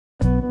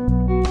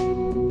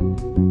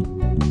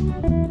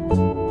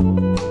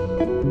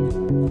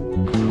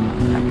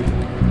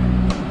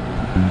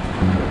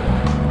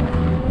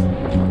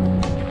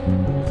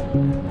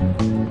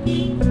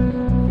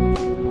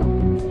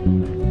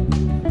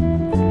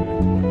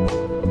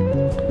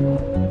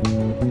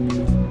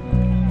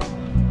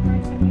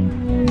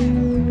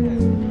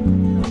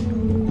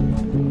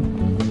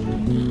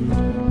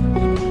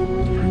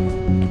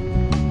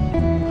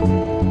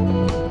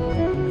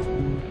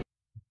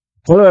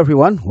Hello,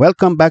 everyone.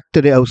 Welcome back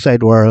to the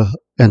Outside World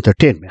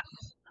Entertainment.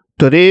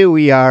 Today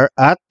we are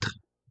at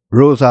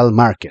Rosal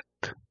Market.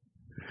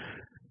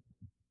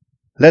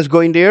 Let's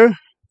go in there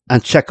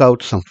and check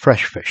out some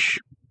fresh fish.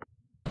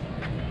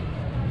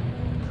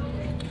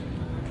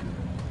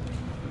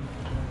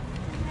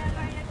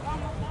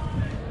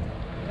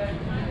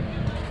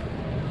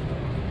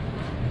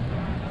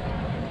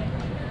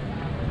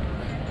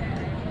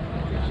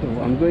 So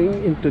I'm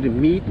going into the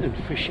meat and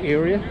fish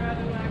area.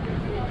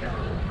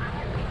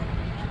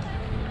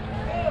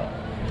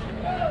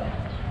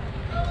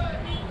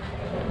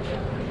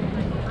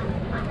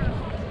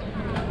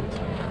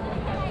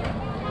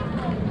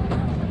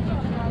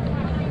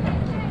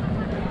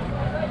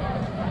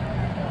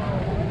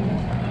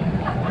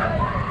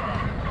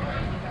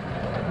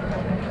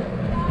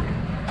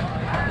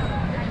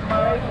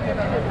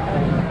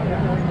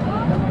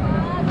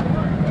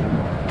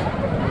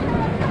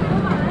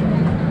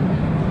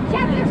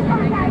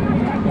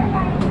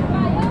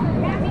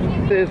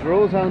 This is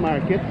Rosal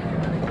Market.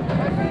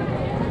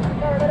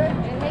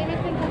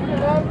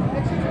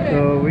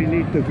 So we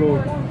need to go.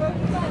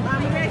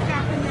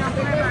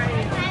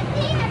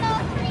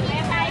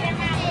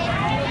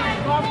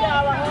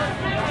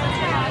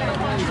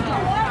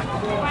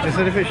 Is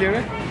it a fish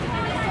area?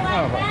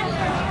 Oh,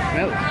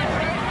 well,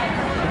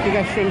 I think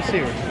I shrimps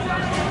here.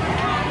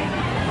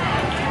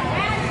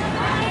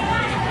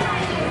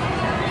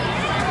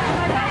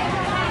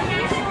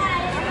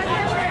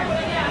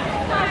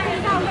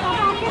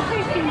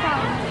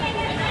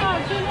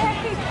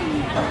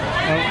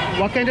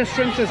 What kind of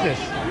shrimps is this?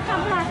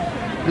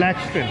 Black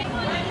shrimp.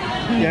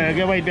 Yeah,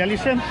 get white belly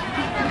shrimp.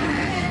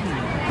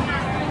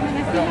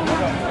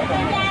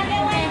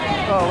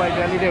 Oh, white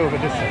belly there over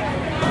this side.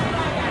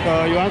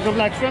 So you want some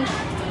black shrimp?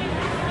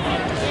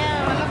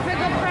 Yeah, on a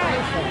bigger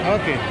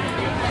price. Okay.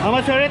 How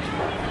much are it?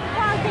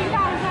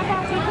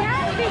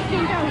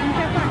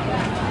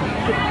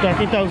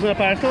 13,000 13,000 a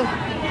parcel?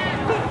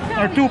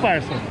 Or two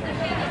parcels?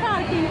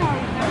 13,000.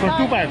 For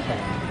two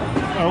parcels?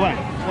 Or one?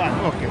 One,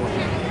 okay. One.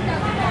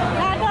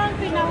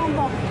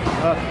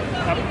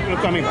 We're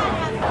coming.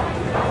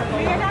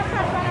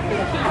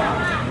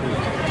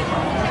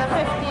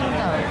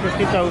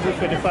 50,000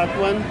 for the fat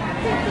one,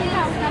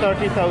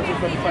 30,000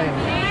 for the fine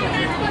one.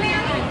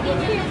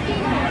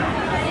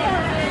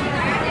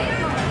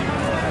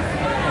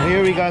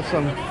 Here we got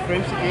some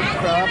shrimps,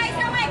 crabs.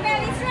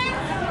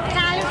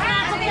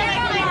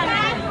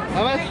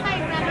 How much?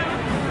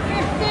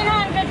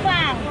 1,500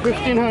 pounds.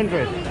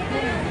 1,500.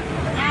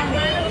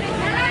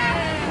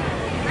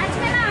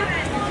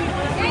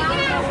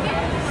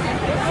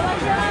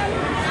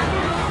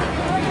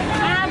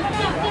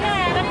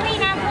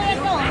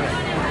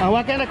 And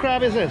what kind of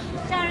crab is this?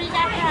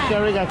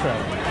 Shariga crab.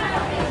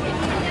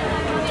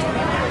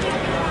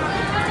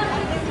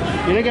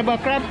 You didn't get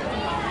buck crab? No,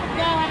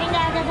 I didn't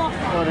get the box.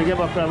 Oh, they get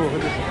buck crab over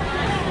this.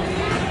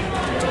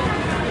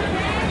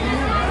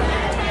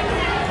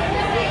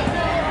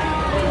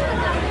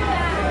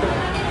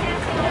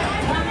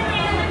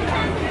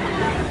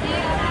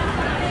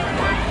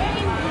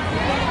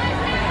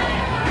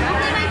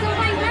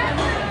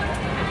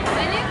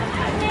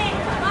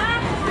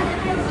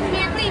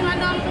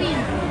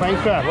 Fine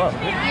crab, oh,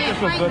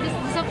 this looks good. This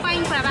is a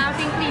fine crab, I'll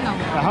think clean up.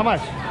 How much?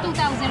 2,000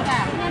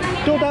 pounds.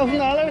 $2,000?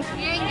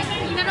 Yeah,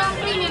 you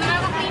don't clean, you don't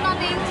clean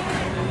nothing.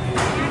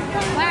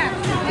 Well,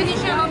 when you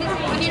shell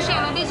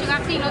this, you got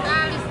to clean out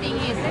all this thing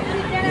is.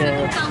 This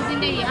is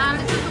 2,000 there, all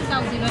this is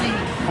 2,000 there.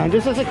 And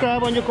this is a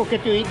crab, when you cook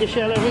it, you eat the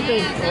shell,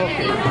 everything? Yeah,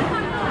 Okay.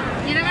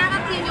 You don't got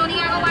to clean, you only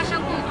got to wash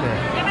and cook.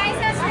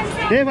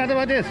 Yeah. Dave, what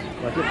about this?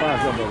 What's your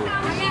parcel, buddy?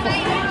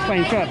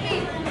 Fine crab.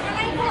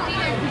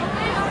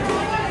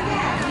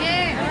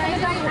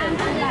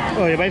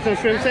 Oh, you buy some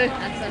shrimp, say?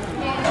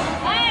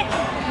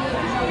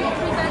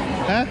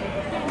 Huh?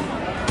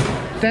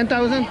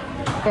 10,000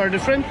 for the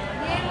shrimp?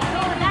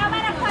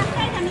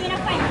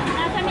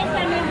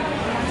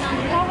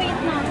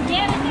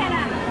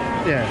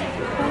 Yeah.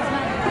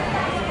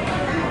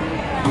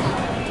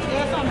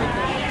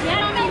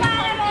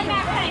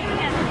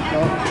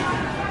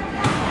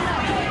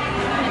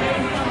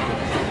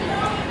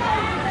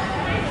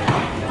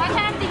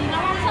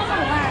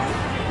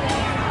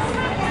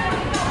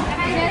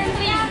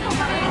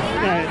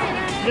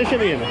 This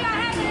should be in it.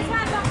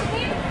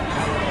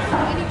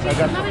 I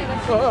got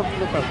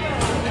look up.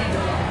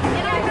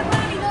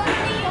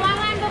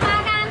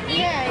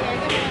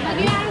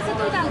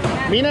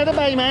 Me not the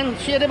buy man,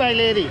 she the buy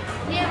lady.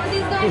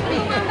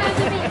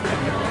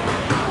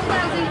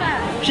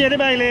 She the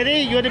buy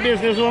lady, you're the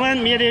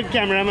businesswoman, me the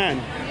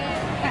cameraman.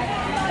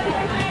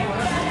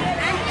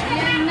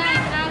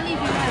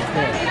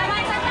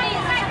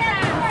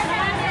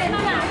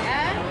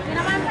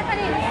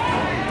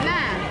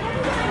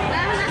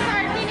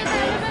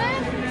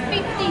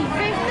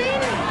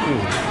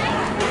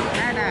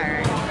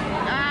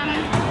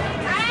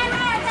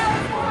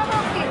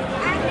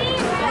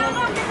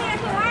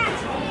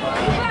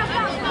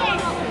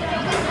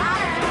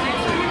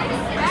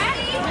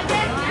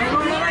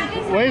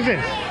 What is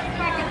this?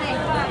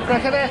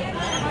 Crocodile?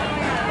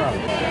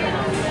 Oh.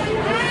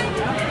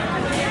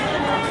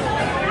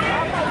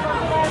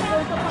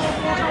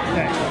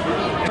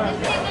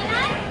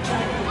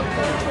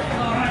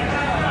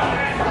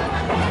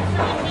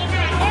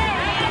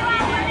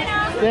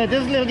 Yeah,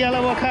 this little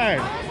girl work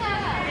hard.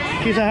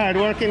 She's a hard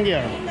working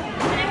girl.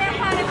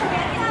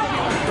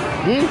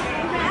 Hmm?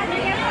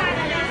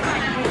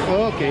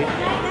 Okay.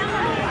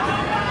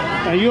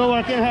 And you are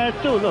working hard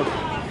too, look.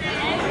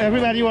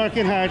 Everybody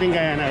working hard in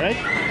Guyana, right?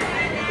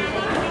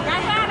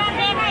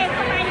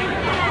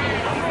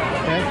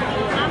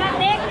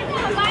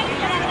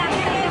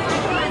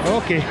 Yeah.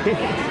 Okay.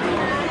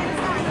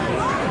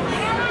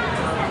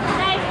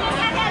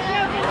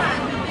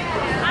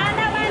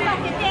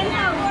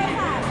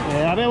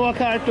 Yeah, I will work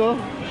hard too.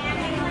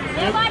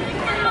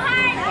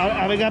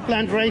 I will got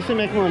plant rice to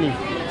make money.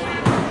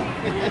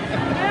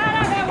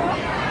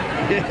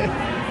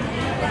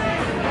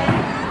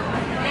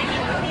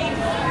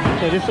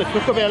 So this is a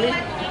cocoa belly?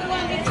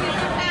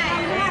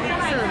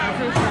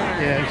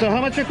 Yeah, so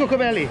how much a cocoa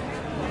belly?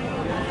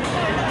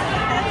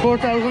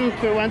 4,000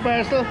 for one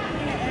parcel?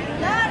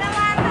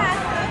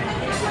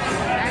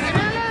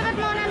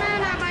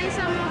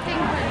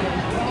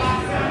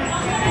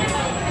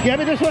 Give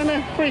me this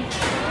one free.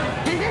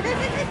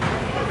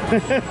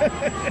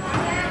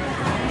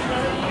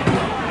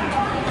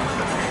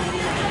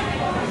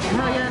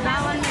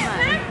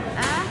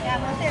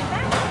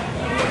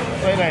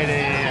 Bye bye.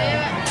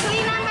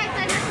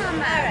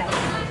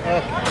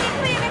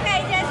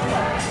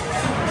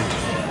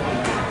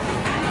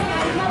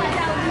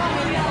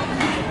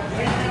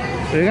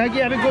 You gotta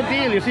have a good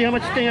deal. You see how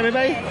much thing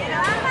everybody?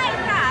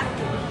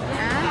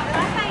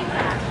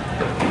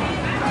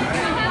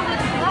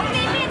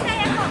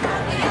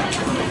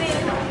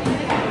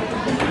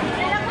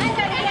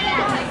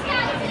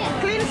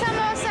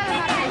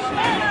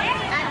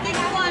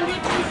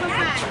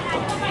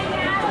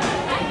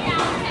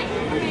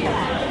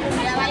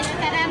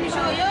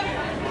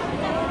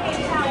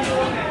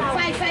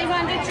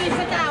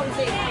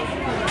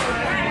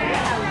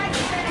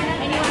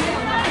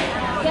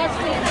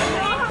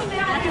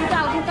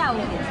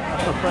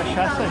 Fresh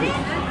hassa.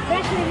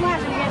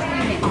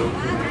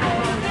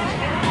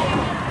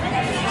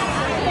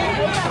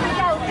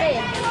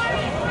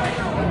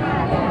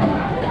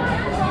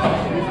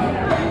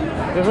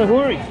 There's a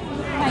hurry.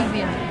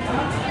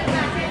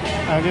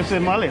 I guess a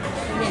mullet.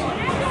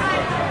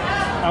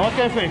 And what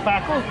kind of fish?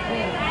 Pacu?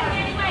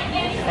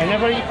 I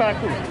never eat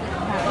pacu.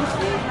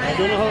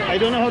 I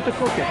don't know how to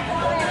cook it.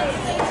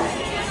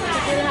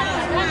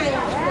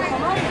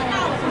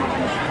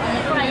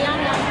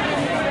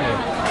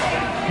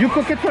 You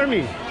cook it for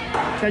me.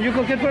 Can you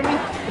cook it for me?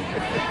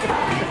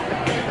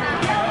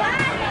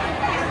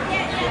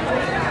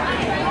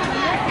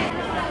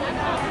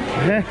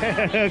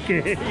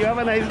 Okay, you have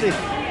a nice day.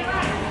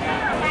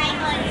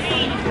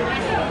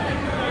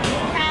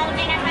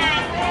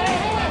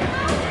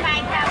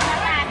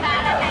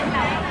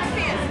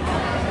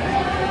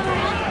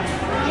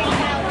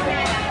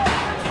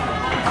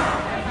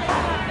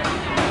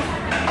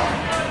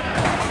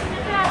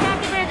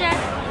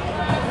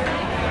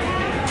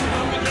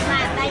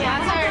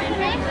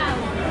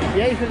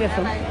 Yeah, you should get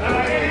some.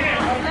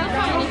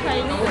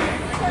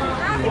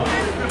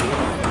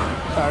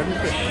 Sardine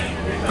fish.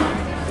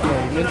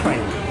 Yeah, you'll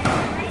find it.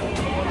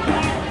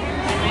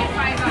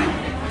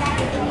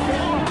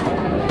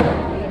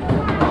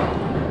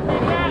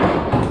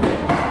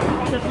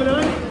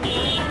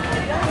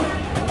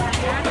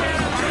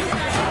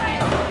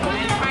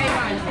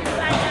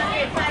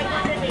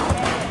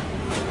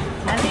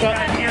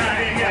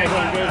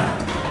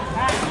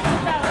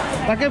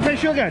 What kind of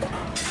fish you got?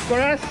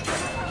 Coras?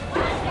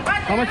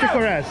 How much is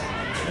coras?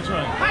 Which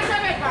one?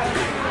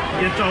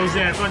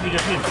 8,000, what do you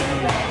get?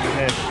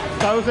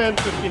 1,000,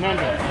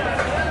 1,500.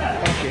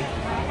 Okay.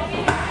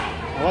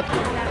 What?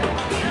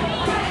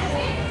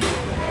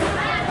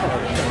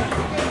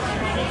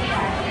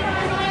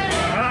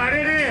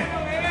 Ready?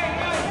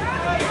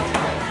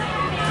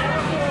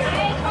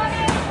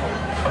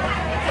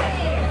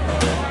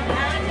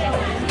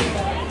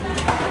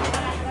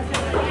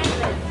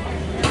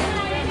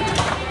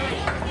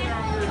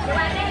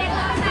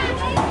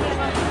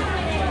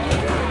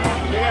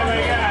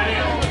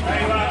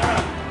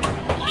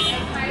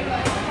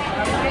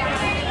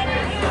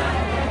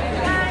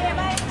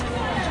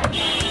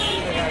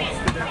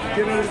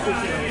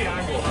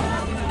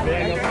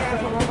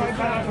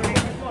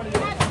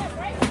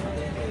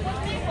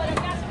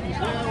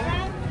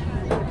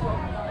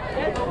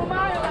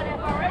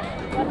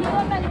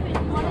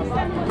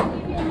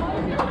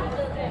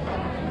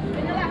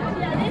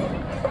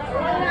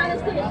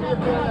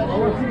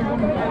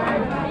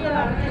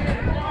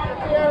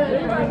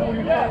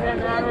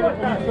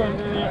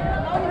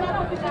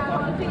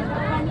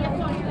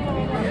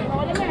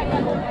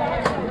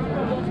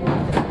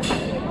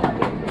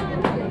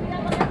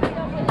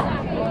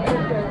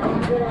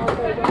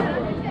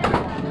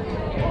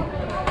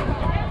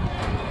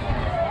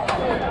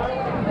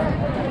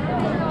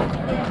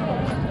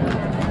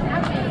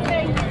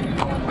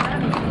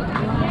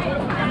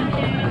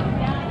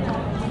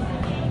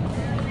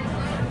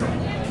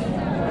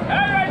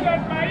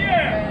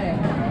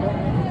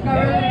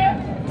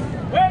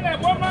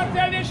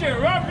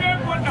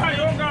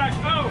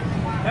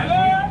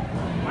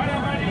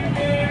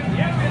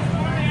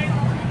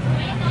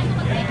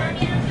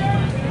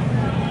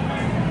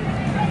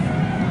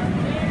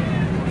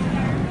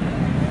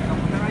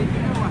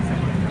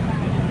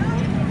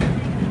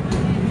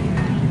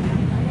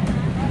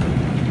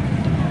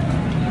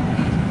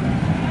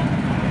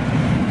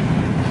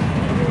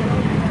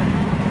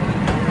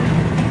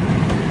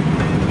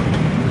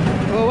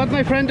 what's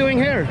my friend doing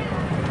here?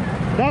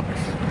 Ducks?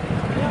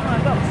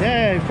 Yeah, ducks.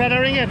 Yeah,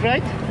 feathering it,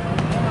 right?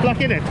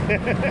 Plucking it.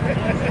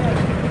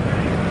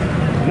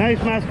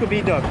 Nice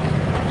Muscovy duck.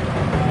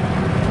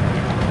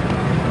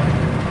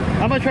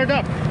 How much for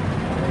duck?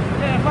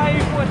 Yeah,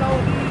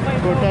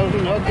 4,000.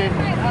 4,000, okay.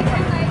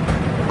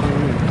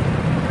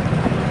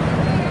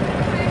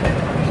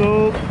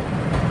 So,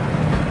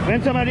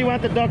 when somebody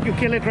wants a duck, you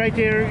kill it right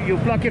here, you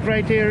pluck it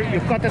right here, you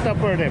cut it up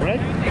for them,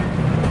 right?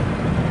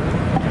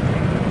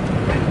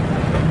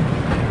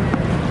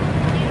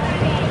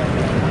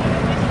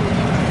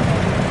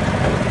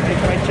 Hey,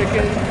 fried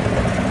chicken.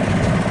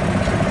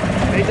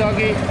 Hey,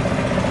 doggy.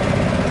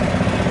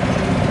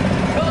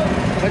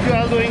 What you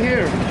all doing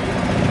here?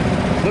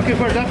 Looking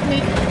for duck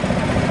meat?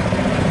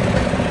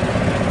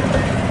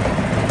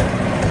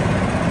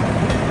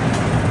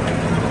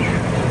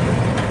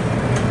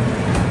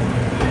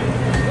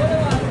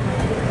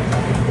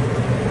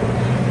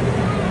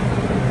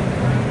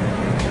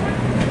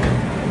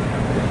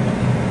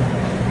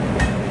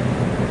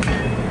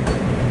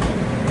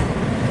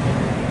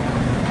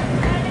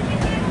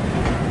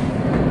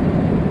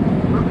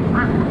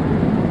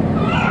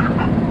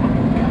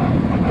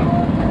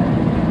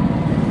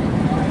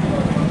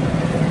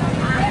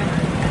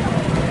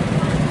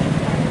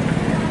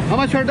 How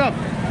much for duck?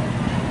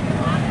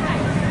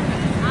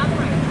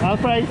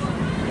 Half price.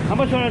 How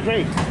much for a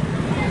tray?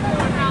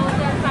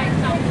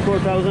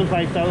 4,000,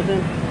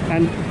 5,000.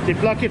 And they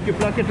pluck it, you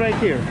pluck it right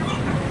here.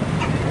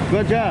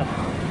 Good job.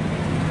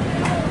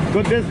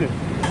 Good business.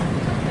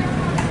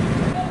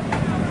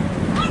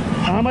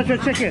 How much for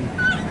chicken?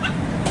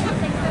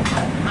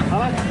 How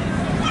much?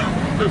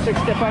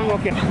 60 pounds,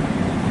 okay.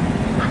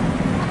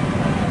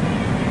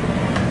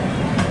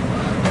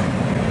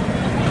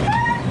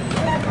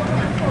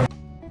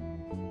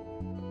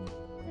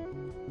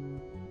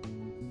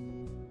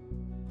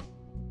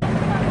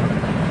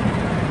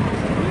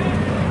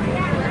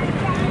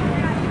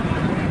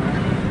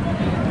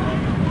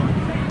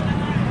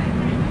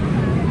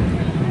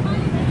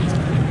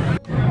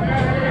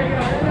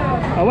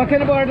 What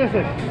kind of bird is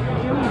it?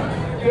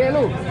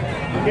 Yellow.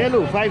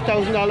 Yellow,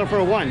 $5,000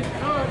 for one.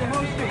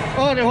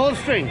 Oh, the whole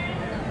string.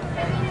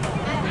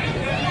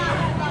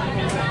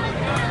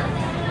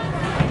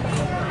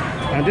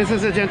 And this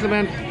is a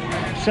gentleman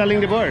selling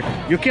the bird.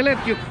 You kill it,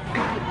 you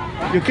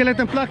kill it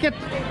and pluck it?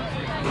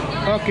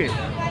 Okay.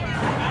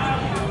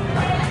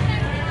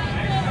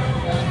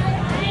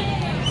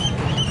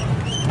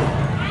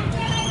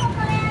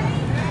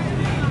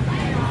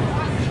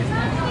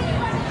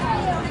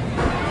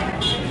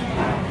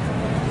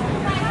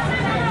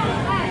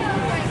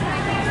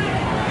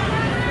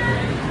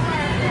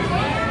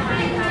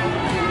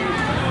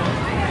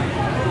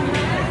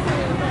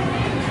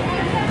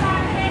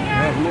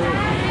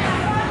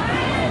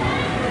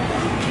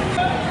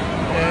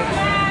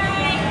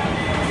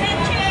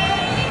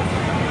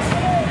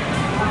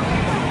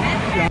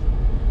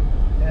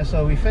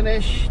 So we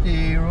finished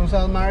the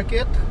Rosal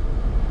Market.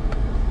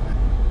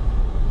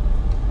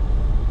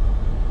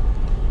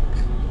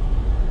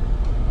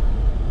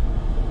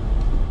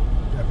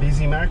 A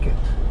busy market.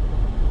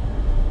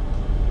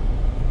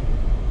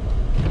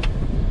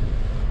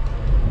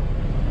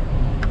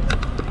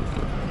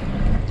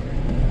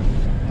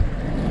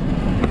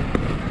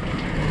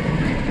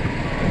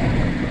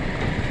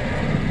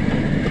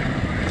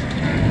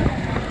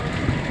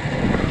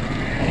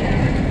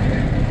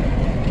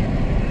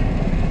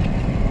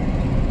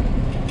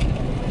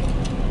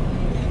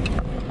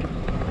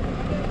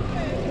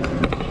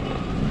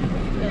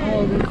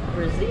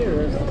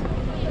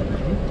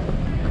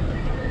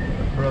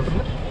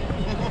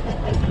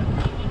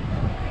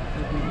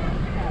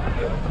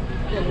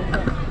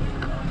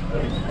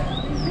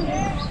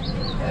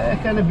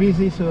 Kind of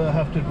busy, so I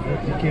have to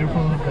be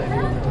careful, driving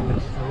a little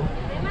bit slow.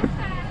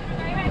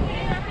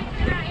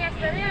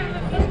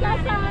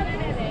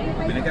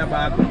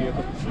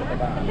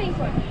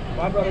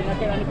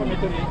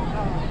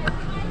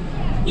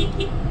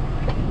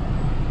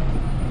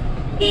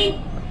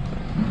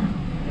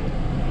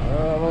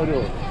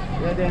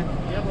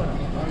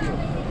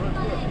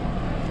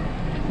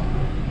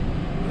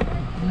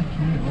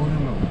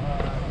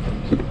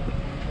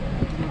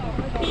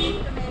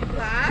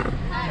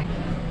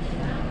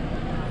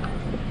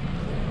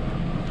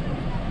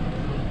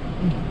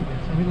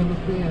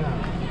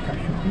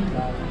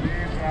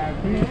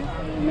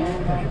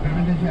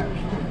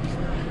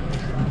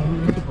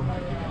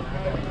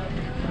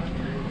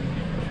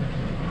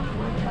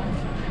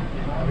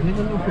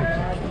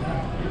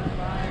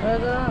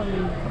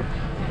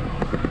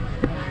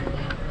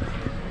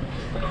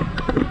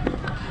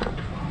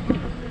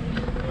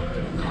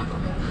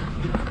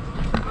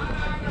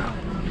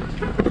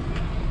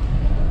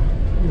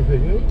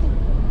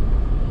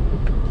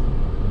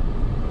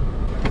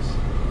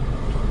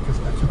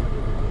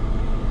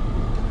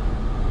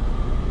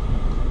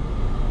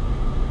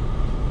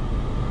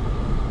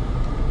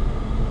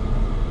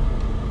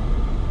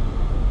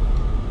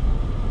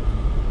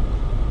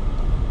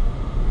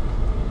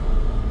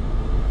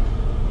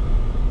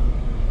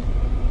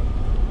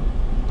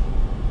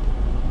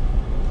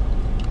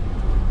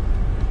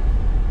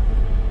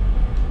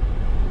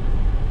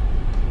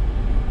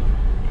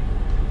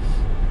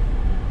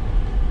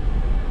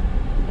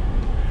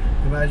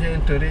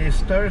 Imagine today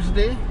is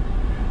Thursday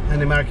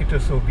and the market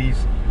is so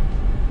busy.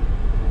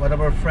 What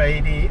about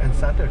Friday and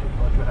Saturday?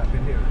 What will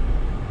happen there?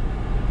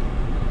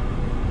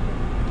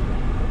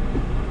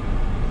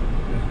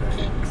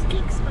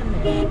 Kicks van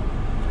there.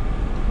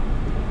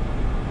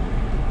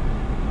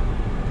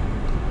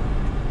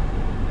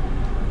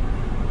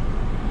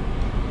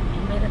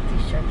 Ik made a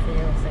t-shirt for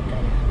you,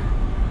 Guyana.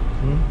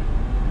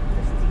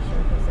 This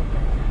t-shirt was a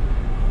Guyana.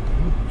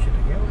 Should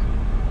I get one?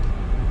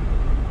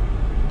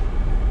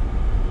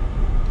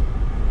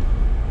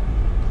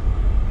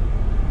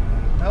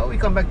 Now we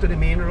come back to the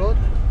main road.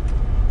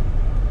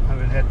 I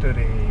will head to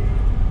the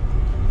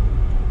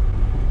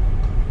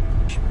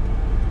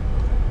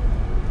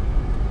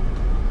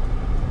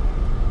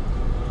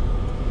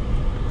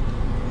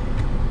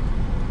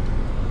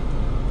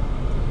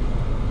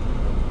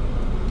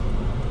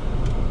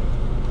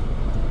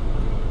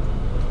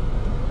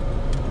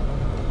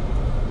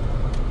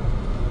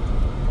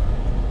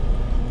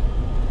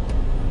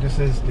This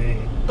is the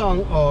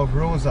town of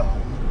Rosa,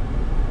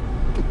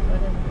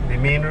 the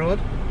main road.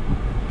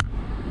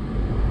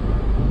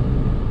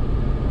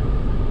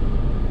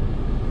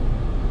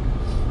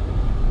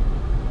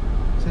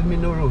 Send me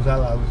no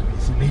Rosal, I was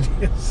basically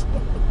this.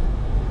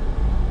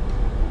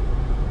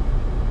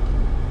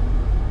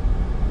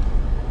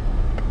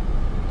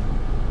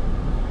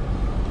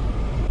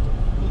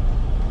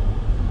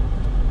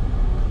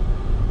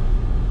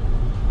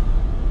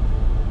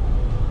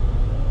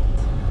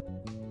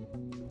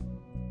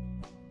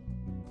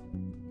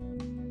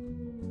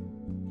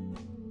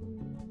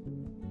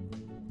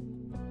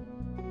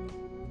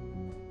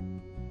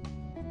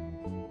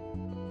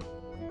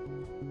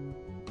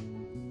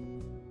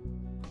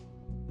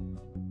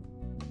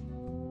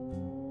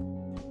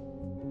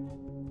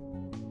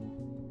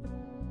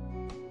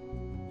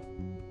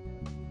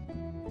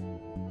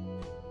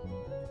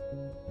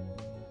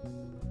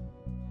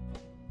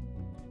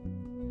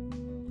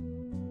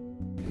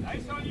 I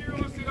saw you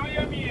roasted on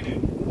your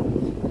meaning.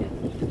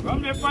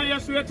 From the fire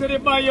straight to the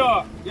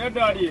bayou, your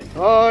daddy.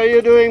 How are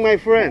you doing, my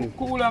friend?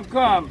 Cool and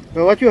calm.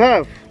 So what you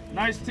have?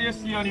 Nice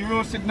tasty on the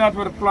roasted nut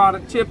with a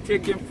platter chip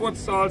chicken, foot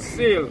salt,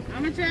 seal.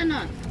 How much are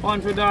not?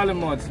 $100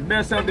 much.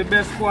 Best of the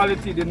best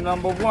quality, the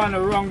 #1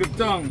 around the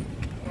tongue.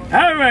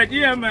 Alright,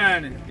 yeah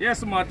man.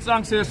 Yes man,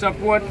 thanks for your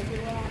support.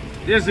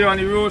 This is on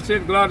the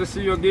roasted. Glad to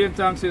see you again.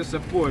 Thanks for your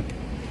support.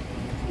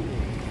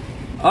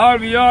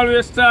 We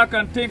always talk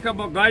and think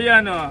about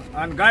Guyana,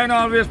 and Guyana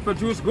always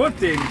produce good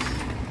things.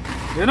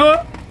 You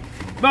know?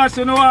 But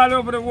you know, all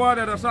over the world,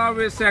 there's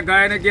always say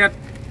Guyana get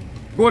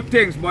good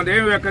things, but they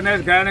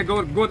recognize Guyana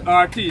got good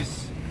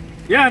artists.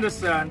 You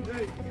understand?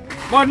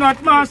 But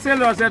not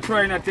Marcellus, they're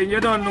trying a thing. You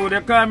don't know, they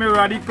call me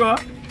Radical.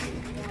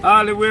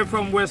 All the way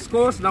from West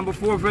Coast,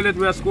 #4 village,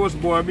 West Coast,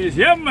 Berbice.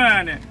 Yeah,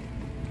 man.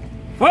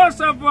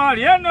 First of all,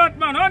 you're not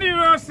man, on the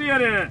road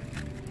here.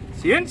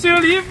 Since you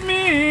leave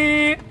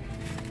me,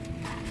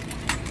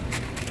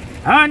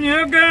 and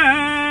you're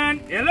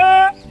gone.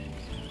 Hello?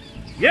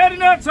 Yeah, the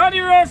nuts on the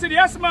roasted.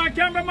 Yes, man.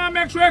 Cameraman,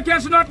 make sure you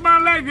catch nut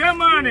man live. Yeah,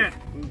 man.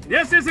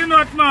 This is a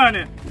nut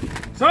man.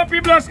 Some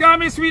people just call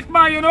me sweet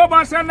man, you know,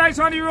 but some nice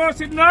on the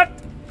roasted nut.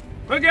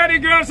 Forget the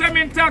girls I'm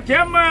in talk.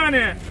 Yeah,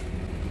 man.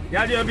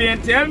 Yeah, you been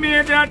tell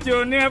me that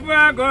you're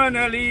never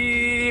gonna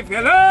leave.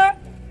 Hello?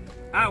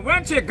 And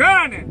when you're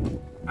gone,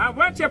 and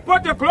when you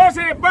put your clothes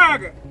in the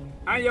bag,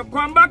 and you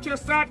come back, you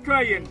start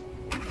crying.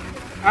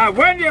 And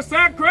when you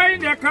start crying,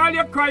 they call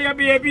you cry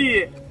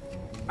baby.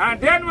 And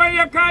then when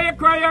you call you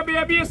cry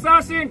baby, you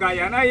start saying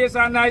Guyana is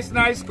a nice,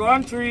 nice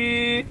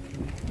country.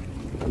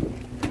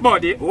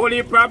 But the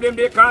only problem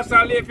because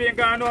I live in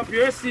Ghana up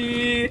you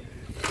see.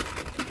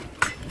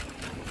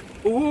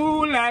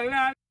 Ooh la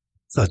la.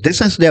 So this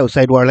is the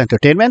Outside World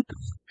Entertainment.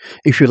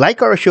 If you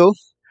like our show,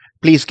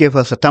 please give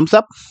us a thumbs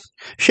up,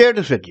 share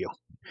this video,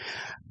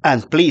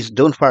 and please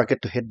don't forget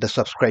to hit the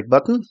subscribe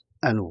button,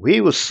 and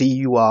we will see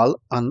you all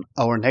on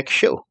our next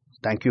show.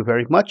 Thank you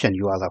very much, and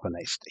you all have a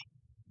nice day.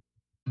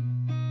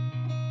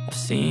 I've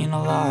seen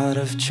a lot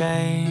of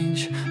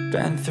change,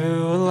 been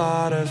through a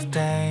lot of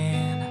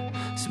pain.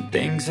 Some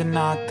things are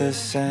not the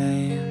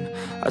same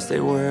as they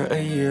were a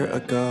year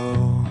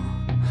ago,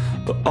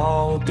 but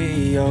all will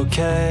be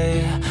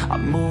okay. I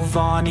move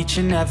on each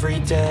and every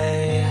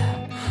day.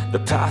 The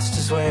past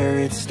is where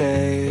it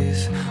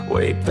stays,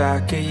 way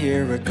back a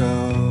year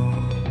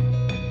ago.